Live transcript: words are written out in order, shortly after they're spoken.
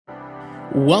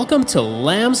Welcome to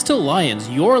Lambs to Lions.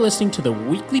 You're listening to the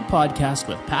weekly podcast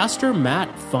with Pastor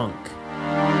Matt Funk.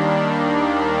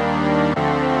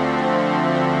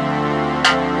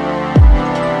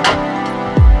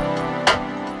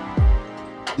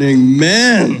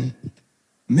 Amen.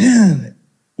 Man,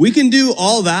 we can do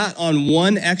all that on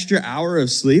 1 extra hour of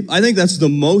sleep. I think that's the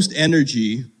most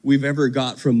energy we've ever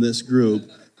got from this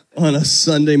group on a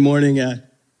Sunday morning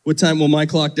at, what time? Well, my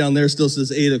clock down there still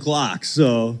says 8 o'clock.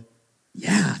 So,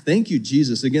 yeah, thank you,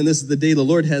 Jesus. Again, this is the day the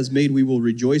Lord has made. We will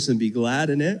rejoice and be glad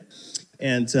in it.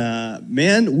 And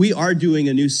man, we are doing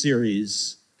a new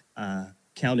series,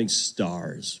 Counting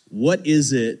Stars. What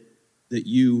is it that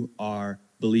you are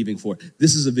believing for?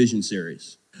 This is a vision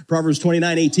series. Proverbs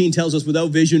 29:18 tells us, without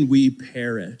vision, we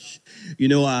perish. You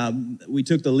know, we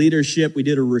took the leadership. We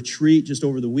did a retreat just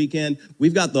over the weekend.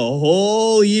 We've got the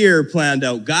whole year planned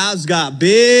out. God's got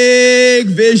big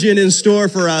vision in store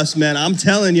for us, man. I'm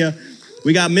telling you.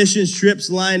 We got missions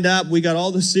trips lined up. We got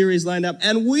all the series lined up.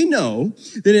 And we know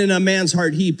that in a man's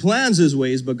heart, he plans his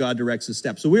ways, but God directs his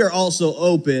steps. So we are also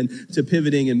open to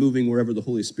pivoting and moving wherever the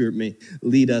Holy Spirit may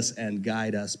lead us and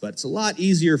guide us. But it's a lot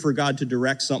easier for God to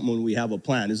direct something when we have a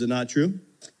plan. Is it not true?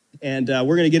 And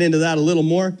we're going to get into that a little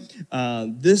more.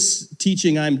 This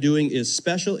teaching I'm doing is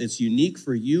special. It's unique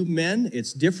for you men.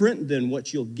 It's different than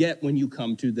what you'll get when you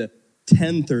come to the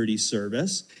 10:30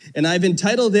 service, and I've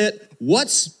entitled it,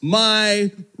 What's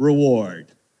My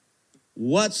Reward?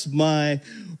 What's my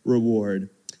reward?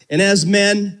 And as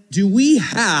men, do we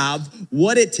have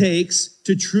what it takes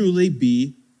to truly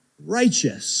be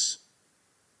righteous?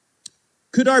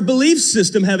 Could our belief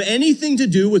system have anything to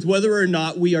do with whether or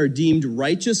not we are deemed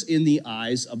righteous in the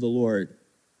eyes of the Lord?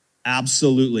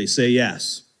 Absolutely. Say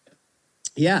yes.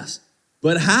 Yes.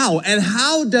 But how? And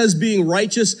how does being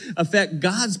righteous affect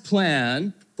God's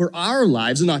plan for our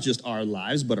lives, and not just our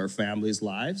lives, but our families'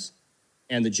 lives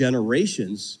and the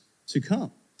generations to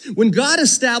come? When God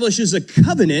establishes a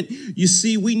covenant, you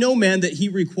see, we know, man, that he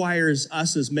requires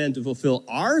us as men to fulfill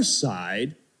our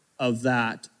side of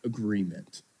that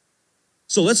agreement.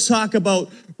 So let's talk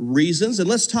about reasons, and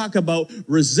let's talk about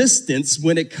resistance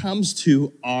when it comes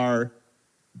to our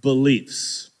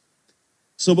beliefs.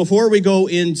 So before we go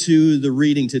into the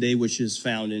reading today, which is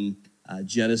found in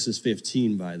Genesis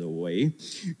 15, by the way,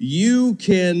 you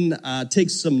can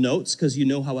take some notes, because you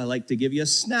know how I like to give you a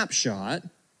snapshot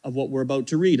of what we're about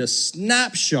to read, a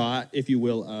snapshot, if you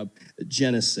will, of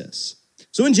Genesis.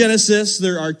 So in Genesis,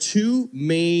 there are two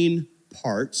main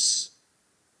parts.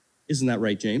 Isn't that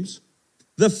right, James?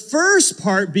 The first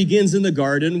part begins in the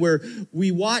garden, where we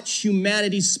watch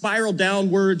humanity spiral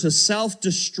downward to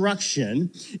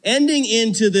self-destruction, ending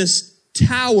into this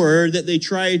tower that they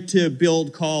tried to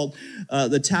build called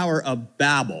the Tower of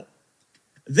Babel.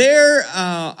 There,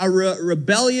 a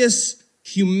rebellious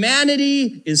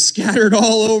humanity is scattered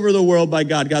all over the world by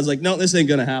God. God's like, no, this ain't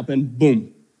gonna happen.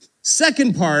 Boom.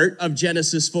 Second part of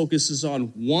Genesis focuses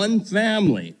on one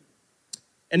family.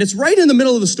 And it's right in the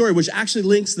middle of the story, which actually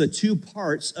links the two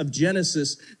parts of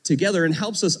Genesis together and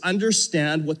helps us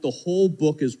understand what the whole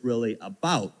book is really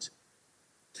about.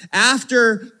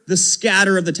 After the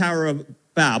scatter of the Tower of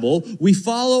Babel, we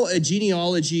follow a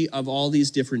genealogy of all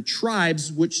these different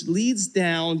tribes, which leads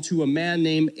down to a man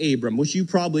named Abram, which you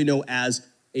probably know as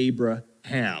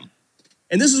Abraham.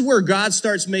 And this is where God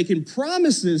starts making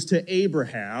promises to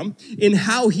Abraham in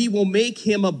how he will make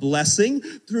him a blessing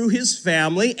through his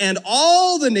family, and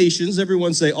all the nations,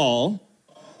 everyone say all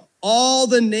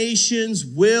the nations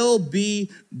will be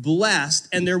blessed,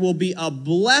 and there will be a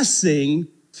blessing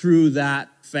through that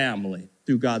family,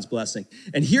 through God's blessing.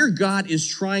 And here God is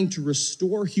trying to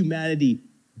restore humanity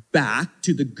back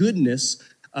to the goodness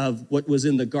of what was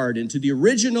in the garden, to the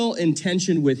original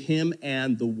intention with him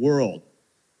and the world.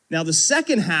 Now, the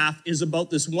second half is about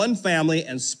this one family,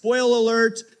 and spoiler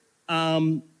alert,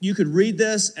 you could read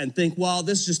this and think, wow,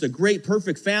 this is just a great,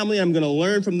 perfect family. I'm going to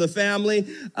learn from the family.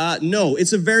 No,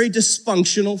 it's a very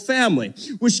dysfunctional family,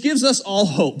 which gives us all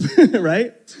hope,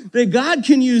 right? That God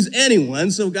can use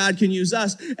anyone, so God can use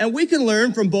us. And we can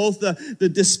learn from both the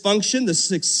dysfunction, the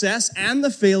success, and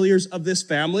the failures of this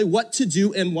family, what to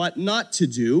do and what not to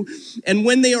do. And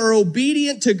when they are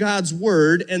obedient to God's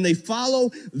word and they follow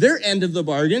their end of the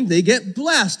bargain, they get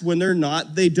blessed. When they're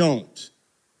not, they don't.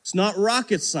 It's not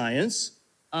rocket science,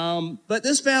 but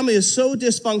this family is so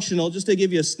dysfunctional. Just to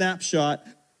give you a snapshot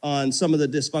on some of the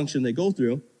dysfunction they go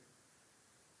through,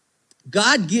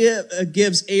 God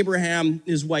gives Abraham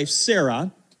his wife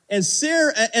Sarah,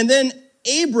 and then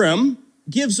Abram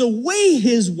gives away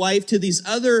his wife to these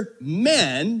other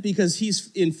men because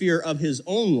he's in fear of his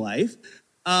own life.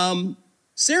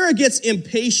 Sarah gets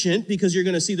impatient because you're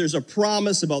going to see there's a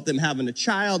promise about them having a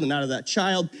child, and out of that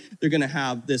child, they're going to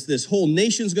have this whole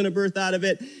nation's going to birth out of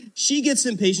it. She gets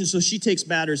impatient, so she takes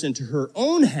matters into her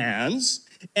own hands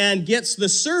and gets the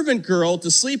servant girl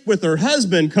to sleep with her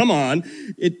husband. Come on.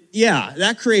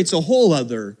 That creates a whole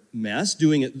other mess,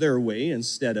 doing it their way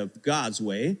instead of God's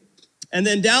way. And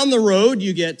then down the road,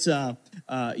 you get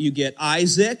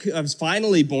Isaac, is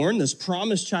finally born. This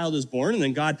promised child is born, and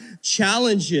then God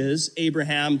challenges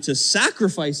Abraham to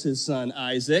sacrifice his son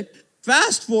Isaac.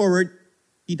 Fast forward,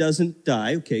 he doesn't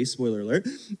die. Okay, spoiler alert.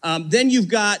 Then you've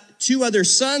got two other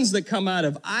sons that come out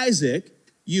of Isaac.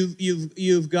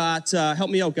 You've got help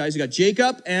me out, guys. You got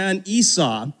Jacob and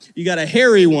Esau. You got a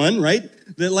hairy one, right,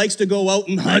 that likes to go out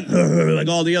and hunt like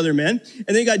all the other men. And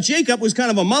then you got Jacob, who's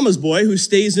kind of a mama's boy who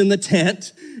stays in the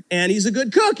tent, and he's a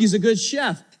good cook. He's a good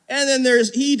chef. And then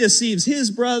he deceives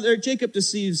his brother. Jacob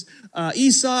deceives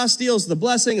Esau, steals the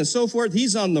blessing, and so forth.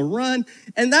 He's on the run.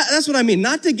 And that's what I mean.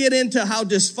 Not to get into how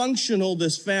dysfunctional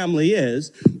this family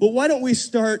is, but why don't we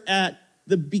start at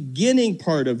the beginning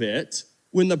part of it,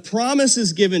 when the promise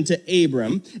is given to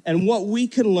Abram, and what we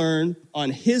can learn on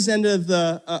his end of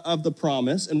the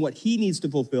promise, and what he needs to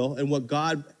fulfill, and what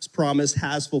God's promise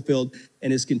has fulfilled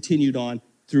and is continued on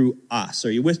through us.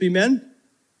 Are you with me, men?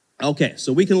 Okay,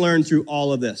 so we can learn through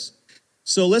all of this.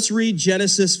 So let's read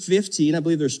Genesis 15. I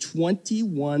believe there's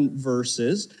 21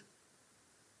 verses.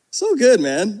 So good,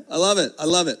 man. I love it. I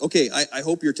love it. Okay, I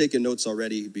hope you're taking notes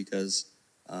already, because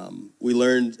we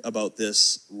learned about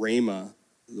this rhema,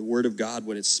 the word of God.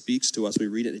 When it speaks to us, we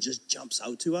read it, it just jumps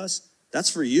out to us. That's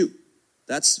for you.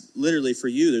 That's literally for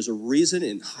you. There's a reason,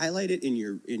 and highlight it in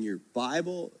your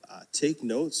Bible. Take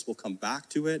notes. We'll come back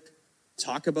to it.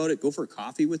 Talk about it. Go for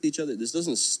coffee with each other. This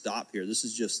doesn't stop here. This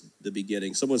is just the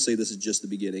beginning. Someone say this is just the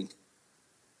beginning.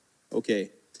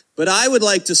 Okay. But I would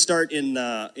like to start in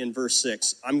verse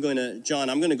 6. I'm going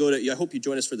to go to, I hope you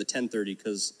join us for the 10:30,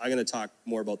 because I'm going to talk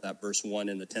more about that verse 1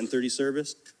 in the 10:30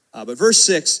 service. But verse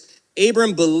 6,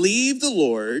 Abram believed the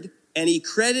Lord, and he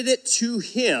credited it to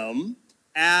him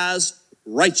as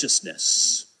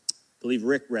righteousness. I believe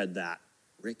Rick read that.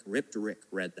 Rick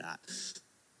read that.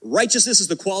 Righteousness is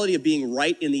the quality of being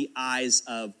right in the eyes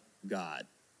of God.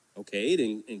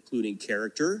 Okay, including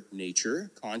character,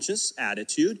 nature, conscience,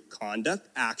 attitude, conduct,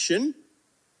 action,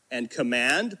 and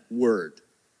command, word.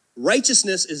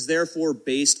 Righteousness is therefore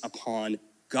based upon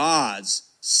God's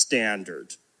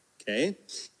standard. Okay,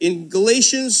 in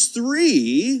Galatians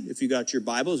 3, if you got your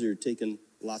Bibles, you're taking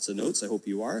lots of notes, I hope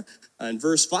you are. In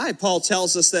verse 5, Paul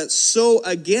tells us that, so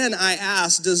again I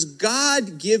ask, does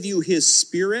God give you his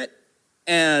Spirit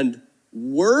and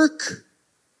work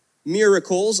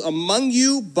miracles among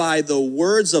you by the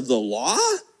words of the law,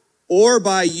 or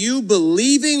by you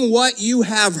believing what you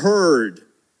have heard?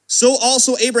 So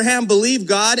also Abraham believed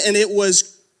God, and it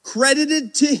was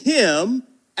credited to him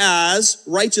as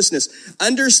righteousness.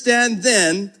 Understand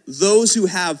then, those who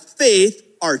have faith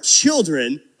are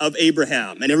children of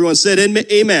Abraham. And everyone said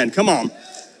amen. Come on.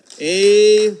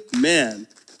 Amen.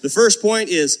 The first point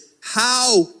is,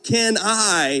 how can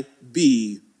I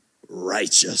be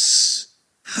righteous?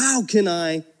 How can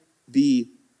I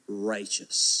be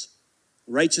righteous?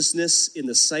 Righteousness in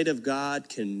the sight of God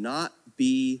cannot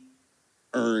be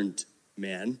earned,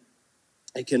 man.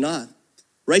 It cannot.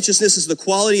 Righteousness is the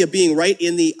quality of being right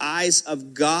in the eyes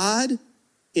of God,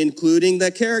 including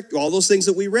the character, all those things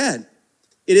that we read.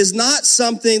 It is not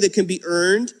something that can be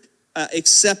earned.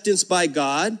 Acceptance by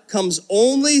God comes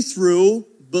only through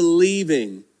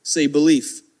believing. Say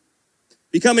belief.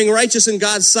 Becoming righteous in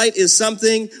God's sight is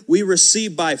something we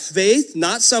receive by faith,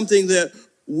 not something that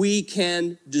we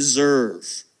can deserve.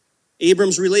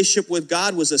 Abram's relationship with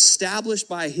God was established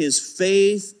by his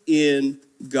faith in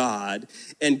God,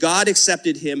 and God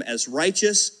accepted him as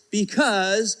righteous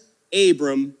because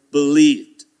Abram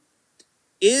believed.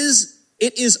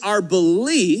 It is our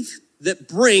belief that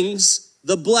brings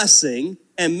the blessing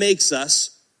and makes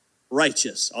us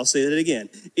righteous. I'll say that again.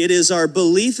 It is our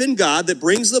belief in God that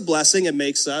brings the blessing and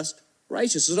makes us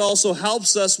righteous. It also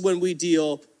helps us when we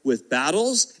deal with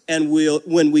battles and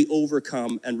when we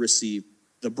overcome and receive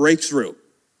the breakthrough.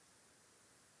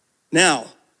 Now,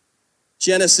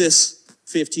 Genesis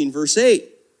 15, verse 8.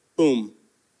 Boom.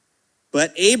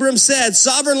 But Abram said,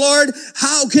 Sovereign Lord,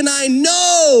 how can I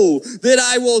know that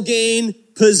I will gain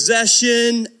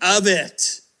possession of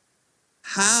it?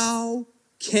 How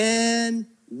can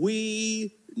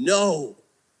we know?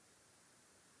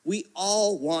 We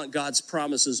all want God's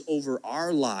promises over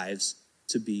our lives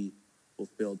to be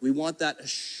fulfilled. We want that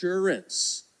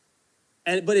assurance.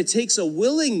 But it takes a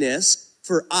willingness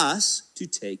for us to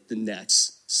take the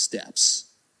next steps.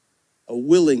 A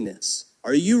willingness.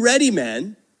 Are you ready,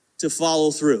 men, to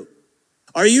follow through?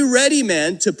 Are you ready,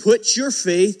 men, to put your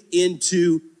faith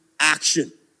into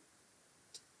action?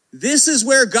 This is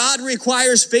where God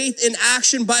requires faith in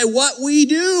action by what we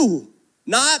do,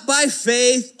 not by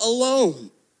faith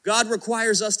alone. God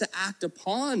requires us to act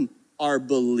upon our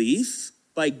belief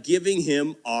by giving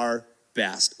him our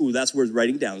best. Ooh, that's worth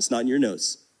writing down. It's not in your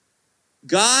notes.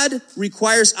 God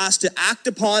requires us to act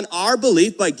upon our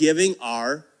belief by giving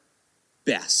our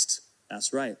best.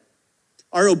 That's right.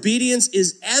 Our obedience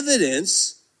is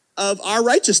evidence of our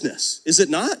righteousness, is it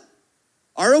not?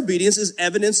 Our obedience is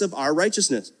evidence of our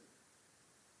righteousness.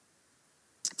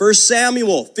 1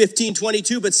 Samuel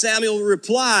 15:22, but Samuel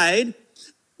replied,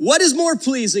 "What is more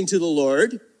pleasing to the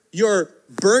Lord, your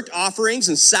burnt offerings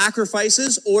and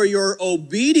sacrifices, or your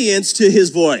obedience to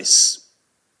his voice?"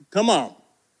 Come on.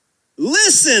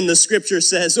 Listen, the scripture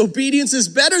says, obedience is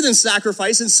better than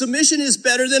sacrifice, and submission is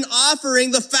better than offering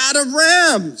the fat of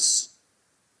rams.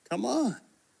 Come on.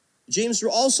 James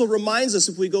also reminds us,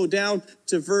 if we go down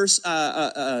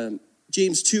to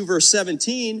James 2, verse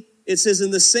 17, it says, in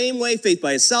the same way, faith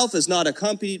by itself is not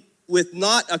accompanied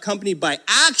by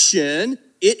action,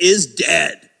 it is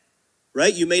dead.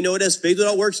 Right? You may know it as faith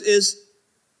without works is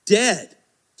dead.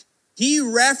 He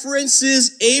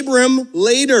references Abram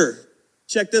later.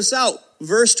 Check this out.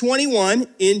 Verse 21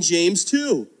 in James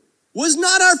 2. Was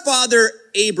not our father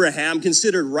Abraham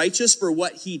considered righteous for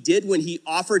what he did when he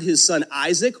offered his son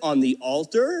Isaac on the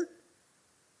altar?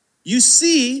 You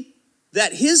see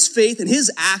that his faith and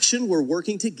his action were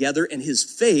working together, and his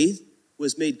faith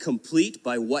was made complete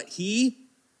by what he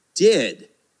did.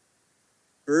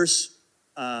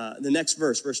 The next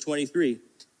verse, verse 23.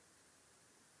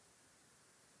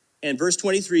 And verse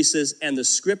 23 says, and the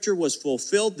scripture was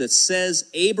fulfilled that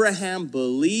says, Abraham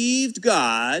believed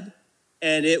God,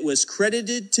 and it was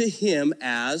credited to him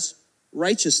as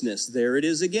righteousness. There it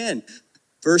is again.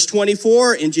 Verse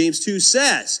 24 in James 2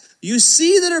 says, you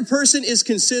see that a person is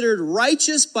considered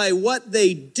righteous by what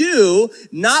they do,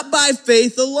 not by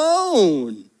faith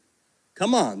alone.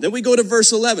 Come on. Then we go to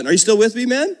verse 11. Are you still with me,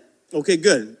 man? Okay,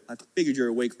 good. I figured you're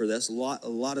awake for this. A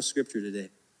lot of scripture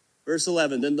today. Verse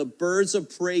 11, then the birds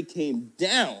of prey came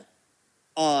down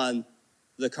on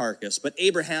the carcass, but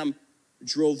Abraham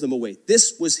drove them away.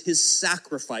 This was his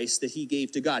sacrifice that he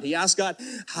gave to God. He asked God,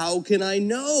 how can I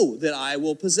know that I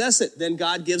will possess it? Then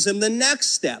God gives him the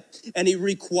next step, and he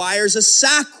requires a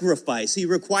sacrifice. He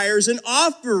requires an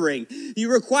offering. He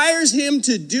requires him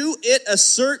to do it a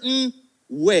certain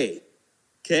way,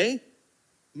 okay?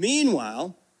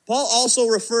 Meanwhile, Paul also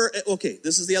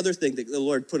this is the other thing that the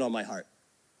Lord put on my heart.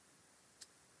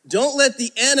 Don't let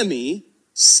the enemy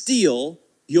steal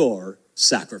your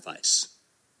sacrifice.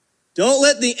 Don't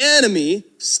let the enemy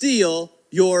steal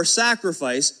your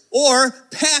sacrifice or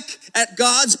peck at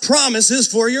God's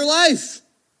promises for your life.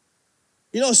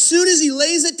 You know, as soon as he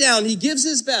lays it down, he gives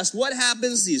his best. What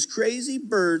happens? These crazy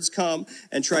birds come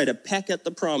and try to peck at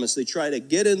the promise. They try to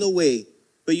get in the way.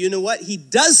 But you know what? He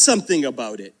does something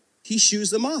about it. He shoos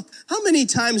them off. How many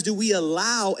times do we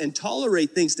allow and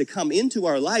tolerate things to come into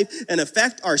our life and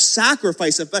affect our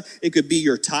sacrifice? It could be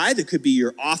your tithe. It could be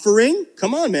your offering.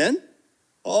 Come on, man.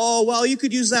 Oh, well, you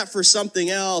could use that for something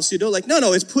else. You know,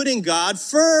 no, it's putting God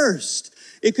first.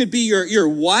 It could be your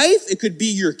wife. It could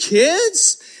be your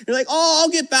kids. You're like, oh, I'll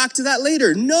get back to that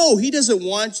later. No, he doesn't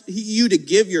want you to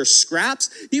give your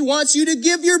scraps. He wants you to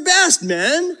give your best,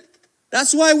 man.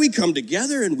 That's why we come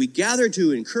together and we gather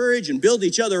to encourage and build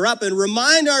each other up and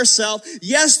remind ourselves,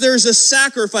 yes, there's a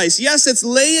sacrifice. Yes, it's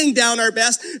laying down our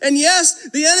best. And yes,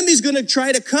 the enemy's going to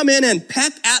try to come in and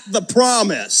peck at the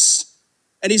promise.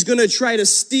 And he's going to try to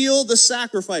steal the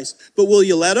sacrifice. But will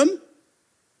you let him?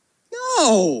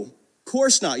 No, of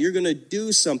course not. You're going to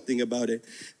do something about it.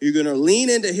 You're going to lean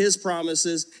into his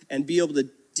promises and be able to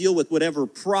deal with whatever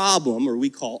problem, or we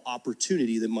call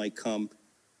opportunity, that might come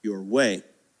your way.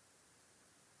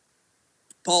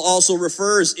 Paul also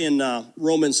refers in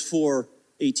Romans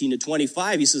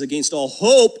 4:18-25, he says, against all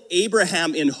hope,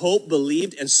 Abraham in hope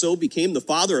believed and so became the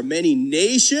father of many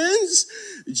nations.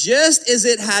 Just as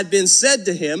it had been said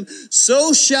to him,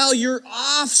 so shall your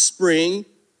offspring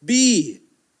be.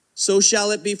 So shall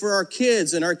it be for our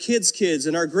kids and our kids' kids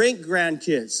and our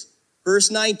great-grandkids. Verse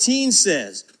 19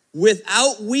 says,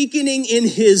 without weakening in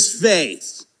his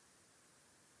faith.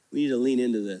 We need to lean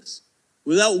into this.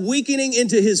 Without weakening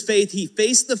into his faith, he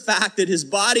faced the fact that his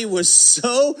body was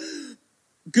so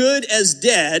good as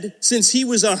dead since he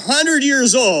was 100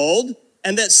 years old,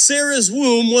 and that Sarah's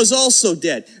womb was also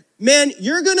dead. man,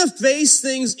 you're going to face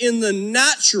things in the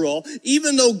natural,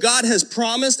 even though God has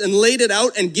promised and laid it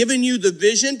out and given you the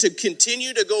vision to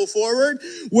continue to go forward,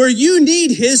 where you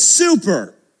need his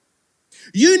super.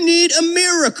 You need a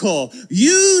miracle.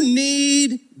 You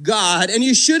need God. And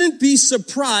you shouldn't be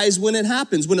surprised when it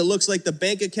happens, when it looks like the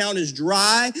bank account is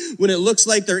dry, when it looks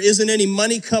like there isn't any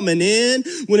money coming in,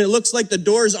 when it looks like the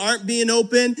doors aren't being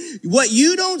opened. What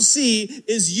you don't see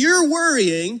is you're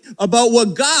worrying about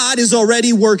what God is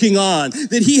already working on,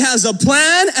 that he has a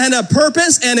plan and a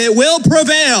purpose and it will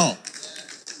prevail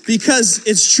because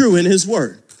it's true in his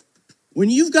word. When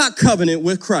you've got covenant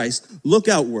with Christ, look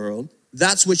out, world.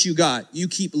 That's what you got. You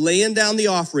keep laying down the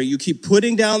offering. You keep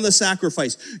putting down the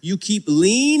sacrifice. You keep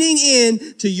leaning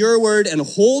in to your word and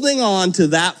holding on to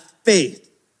that faith.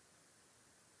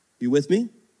 You with me?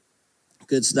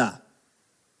 Good stuff.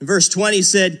 Verse 20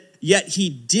 said, yet he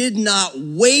did not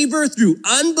waver through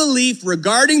unbelief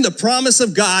regarding the promise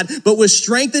of God, but was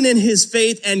strengthened in his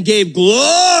faith and gave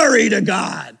glory to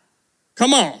God.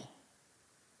 Come on.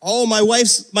 Oh, my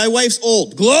wife's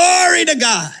old. Glory to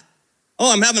God.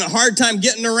 Oh, I'm having a hard time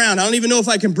getting around. I don't even know if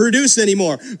I can produce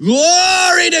anymore.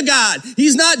 Glory to God.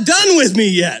 He's not done with me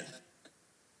yet.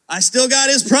 I still got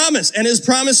his promise, and his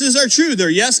promises are true. They're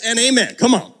yes and amen.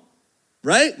 Come on.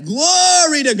 Right?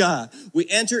 Glory to God. We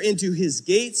enter into his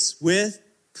gates with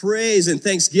praise and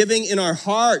thanksgiving in our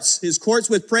hearts. His courts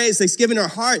with praise, thanksgiving in our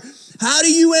heart. How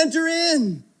do you enter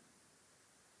in?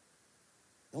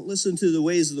 Don't listen to the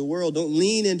ways of the world. Don't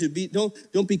lean into,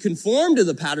 don't be conformed to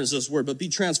the patterns of this world, but be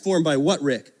transformed by what,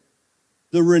 Rick?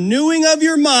 The renewing of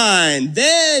your mind.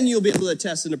 Then you'll be able to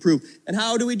test and approve. And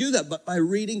how do we do that? But by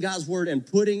reading God's word and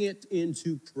putting it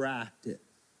into practice.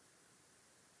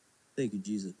 Thank you,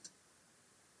 Jesus.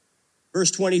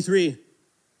 Verse 23.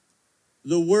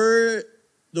 The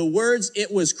words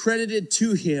it was credited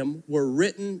to him were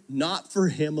written not for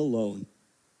him alone.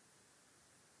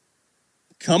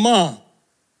 Come on.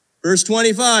 Verse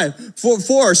 25,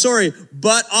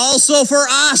 but also for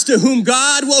us, to whom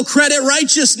God will credit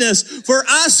righteousness, for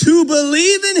us who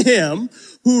believe in him,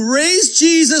 who raised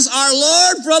Jesus our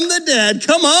Lord from the dead.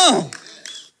 Come on.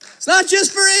 It's not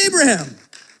just for Abraham.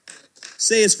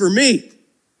 Say it's for me.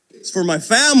 It's for my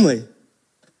family.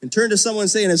 And turn to someone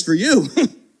saying it's for you.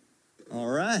 All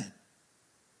right.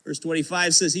 Verse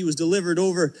 25 says he was delivered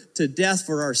over to death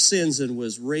for our sins and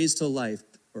was raised to life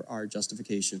for our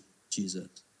justification. Jesus.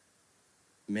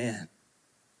 Man,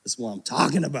 that's what I'm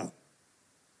talking about.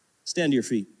 Stand to your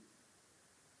feet.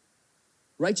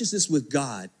 Righteousness with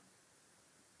God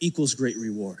equals great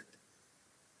reward.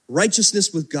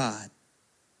 Righteousness with God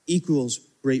equals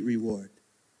great reward.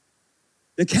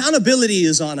 The accountability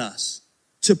is on us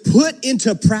to put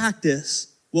into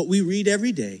practice what we read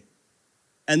every day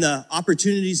and the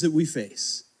opportunities that we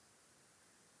face.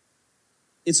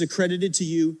 It's accredited to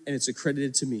you and it's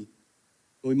accredited to me.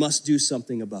 We must do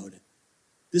something about it.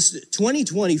 This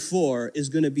 2024 is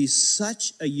going to be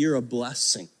such a year of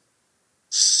blessing.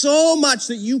 So much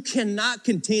that you cannot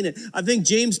contain it. I think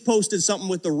James posted something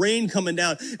with the rain coming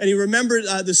down, and he remembered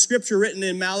the scripture written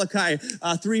in Malachi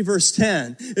 3 verse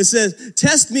 10. It says,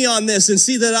 test me on this and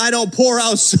see that I don't pour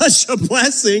out such a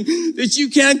blessing that you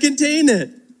can't contain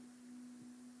it.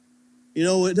 You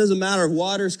know, it doesn't matter if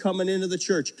water's coming into the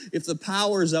church. If the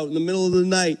power's out in the middle of the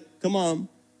night, come on,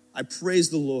 I praise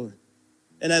the Lord.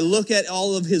 And I look at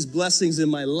all of his blessings in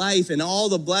my life and all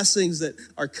the blessings that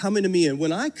are coming to me. And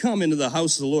when I come into the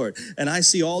house of the Lord and I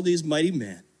see all these mighty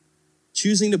men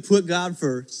choosing to put God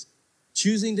first,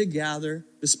 choosing to gather,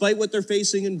 despite what they're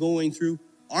facing and going through,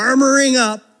 armoring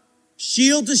up,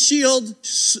 shield to shield,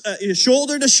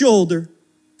 shoulder to shoulder,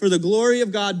 for the glory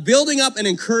of God, building up and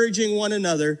encouraging one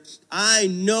another, I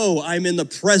know I'm in the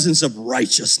presence of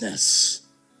righteousness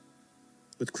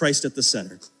with Christ at the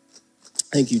center.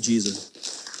 Thank you, Jesus.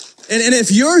 And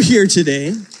if you're here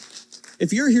today,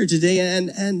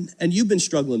 and you've been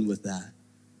struggling with that,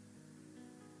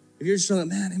 if you're struggling,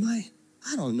 man,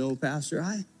 I don't know, Pastor,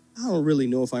 I don't really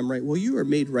know if I'm right. Well, you are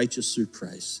made righteous through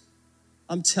Christ.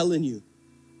 I'm telling you,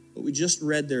 what we just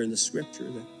read there in the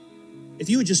scripture, that if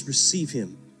you would just receive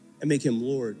him and make him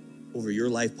Lord over your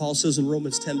life. Paul says in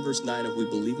Romans 10 verse 9, if we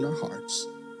believe in our hearts,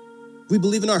 we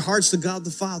believe in our hearts that God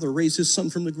the Father raised his son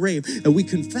from the grave, and we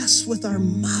confess with our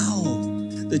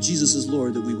mouth that Jesus is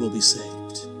Lord, that we will be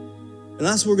saved. And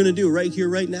that's what we're going to do right here,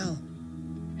 right now.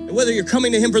 And whether you're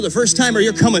coming to him for the first time or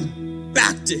you're coming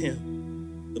back to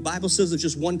him, the Bible says if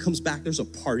just one comes back, there's a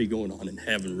party going on in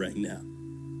heaven right now.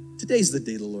 Today's the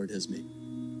day the Lord has made.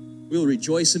 We will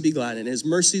rejoice and be glad, and his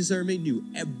mercies are made new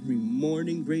every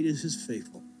morning. Great is his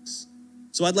faithfulness.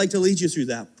 So I'd like to lead you through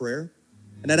that prayer.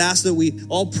 And I'd ask that we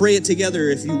all pray it together,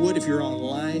 if you would, if you're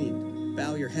online.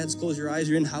 bow your heads, close your eyes.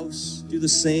 You're in house. Do the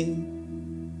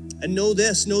same. And know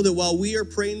this, know that while we are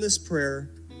praying this prayer,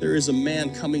 there is a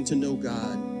man coming to know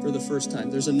God for the first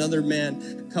time. There's another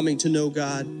man coming to know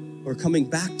God or coming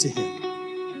back to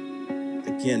him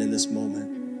again in this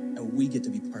moment. And we get to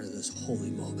be part of this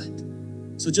holy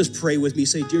moment. So just pray with me.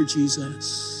 Say, dear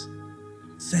Jesus,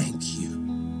 thank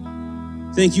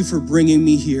you. Thank you for bringing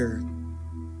me here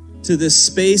to this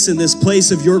space and this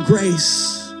place of your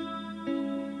grace.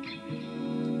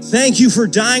 Thank you for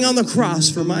dying on the cross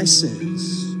for my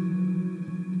sins.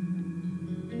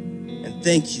 And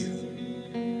thank you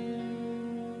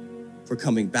for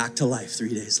coming back to life 3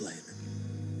 days later.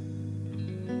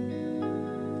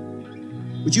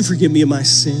 Would you forgive me of my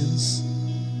sins?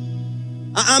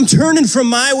 I'm turning from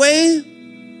my way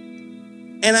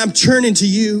and I'm turning to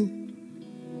you.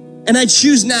 And I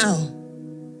choose now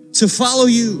to follow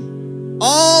you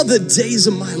all the days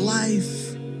of my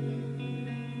life.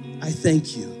 I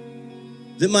thank you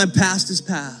that my past is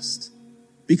past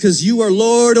because you are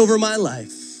Lord over my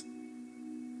life.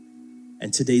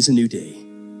 And today's a new day.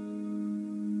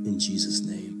 In Jesus'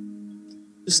 name.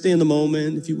 Just stay in the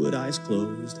moment, if you would, eyes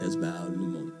closed, heads bowed in a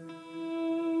moment.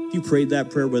 If you prayed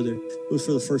that prayer, whether it was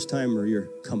for the first time or your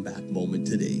comeback moment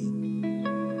today,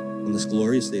 on this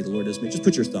glorious day the Lord has made, just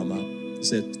put your thumb up and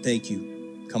say, thank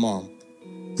you. Come on.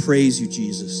 Praise you,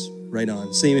 Jesus. Right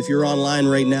on. Same if you're online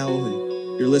right now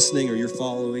and you're listening or you're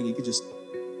following, you could just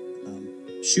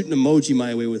shoot an emoji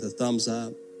my way with a thumbs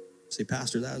up. Say,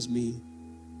 Pastor, that was me.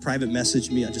 Private message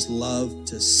me. I just love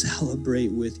to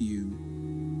celebrate with you.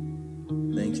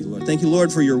 Thank you, Lord. Thank you,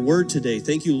 Lord, for your word today.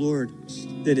 Thank you, Lord,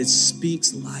 that it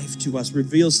speaks life to us,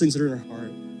 reveals things that are in our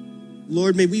heart.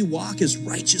 Lord, may we walk as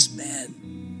righteous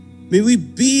men. May we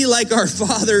be like our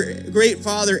father, great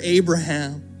father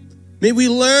Abraham. May we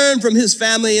learn from his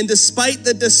family, and despite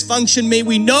the dysfunction, may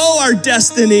we know our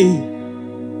destiny.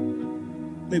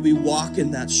 May we walk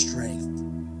in that strength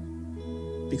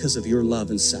because of your love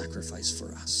and sacrifice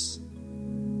for us.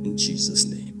 In Jesus'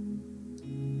 name,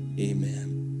 amen.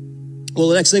 Well,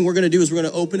 the next thing we're going to do is we're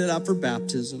going to open it up for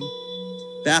baptism.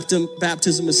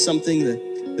 Baptism is something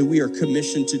that we are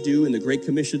commissioned to do in the Great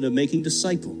Commission of making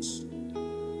disciples.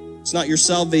 It's not your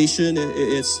salvation.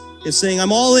 It's saying,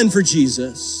 I'm all in for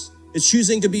Jesus. It's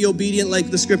choosing to be obedient,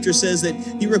 like the scripture says that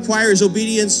he requires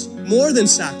obedience more than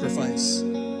sacrifice.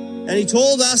 And he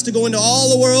told us to go into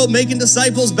all the world, making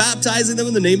disciples, baptizing them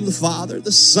in the name of the Father,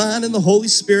 the Son, and the Holy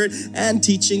Spirit, and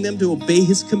teaching them to obey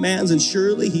his commands. And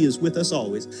surely he is with us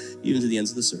always, even to the ends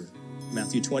of this earth.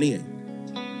 Matthew 28.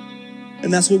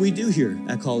 And that's what we do here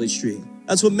at College Street.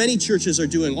 That's what many churches are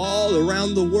doing all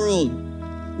around the world.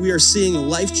 We are seeing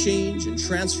life change and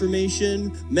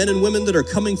transformation, men and women that are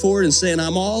coming forward and saying,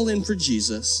 I'm all in for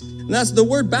Jesus. And that's the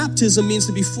word baptism means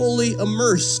to be fully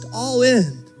immersed, all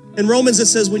in. In Romans, it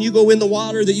says when you go in the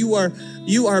water that you are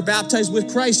baptized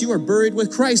with Christ, you are buried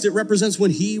with Christ. It represents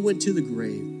when he went to the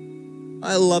grave.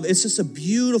 I love it. It's just a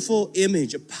beautiful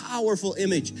image, a powerful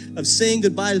image of saying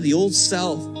goodbye to the old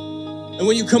self. And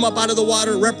when you come up out of the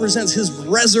water, it represents his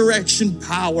resurrection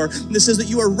power. And it says that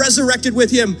you are resurrected with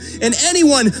him. And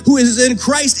anyone who is in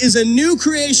Christ is a new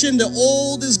creation. The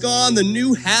old is gone, the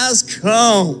new has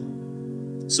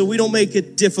come. So we don't make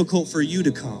it difficult for you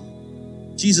to come.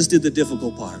 Jesus did the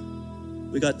difficult part.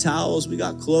 We got towels, we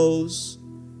got clothes.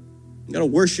 We got a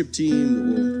worship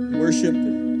team that will worship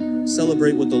and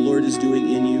celebrate what the Lord is doing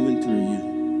in you and through you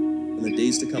in the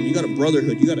days to come. You got a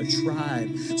brotherhood, you got a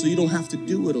tribe, so you don't have to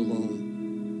do it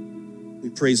alone. We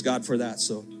praise God for that.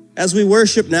 So as we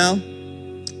worship now,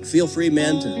 feel free,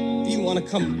 man, if you want to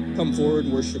come forward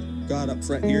and worship God up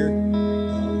front here.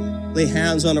 Lay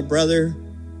hands on a brother,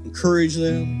 encourage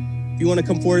them. If you want to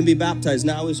come forward and be baptized,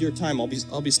 now is your time. I'll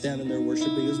be standing there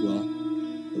worshiping as well.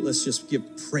 But let's just give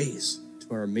praise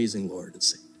to our amazing Lord and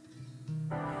sing.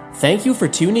 Thank you for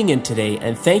tuning in today,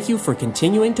 and thank you for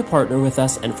continuing to partner with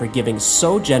us and for giving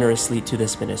so generously to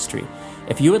this ministry.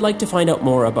 If you would like to find out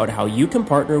more about how you can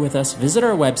partner with us, visit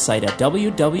our website at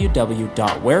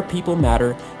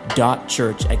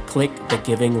www.wherepeoplematter.church and click the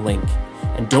giving link.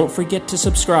 And don't forget to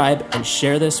subscribe and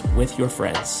share this with your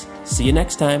friends. See you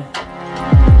next time.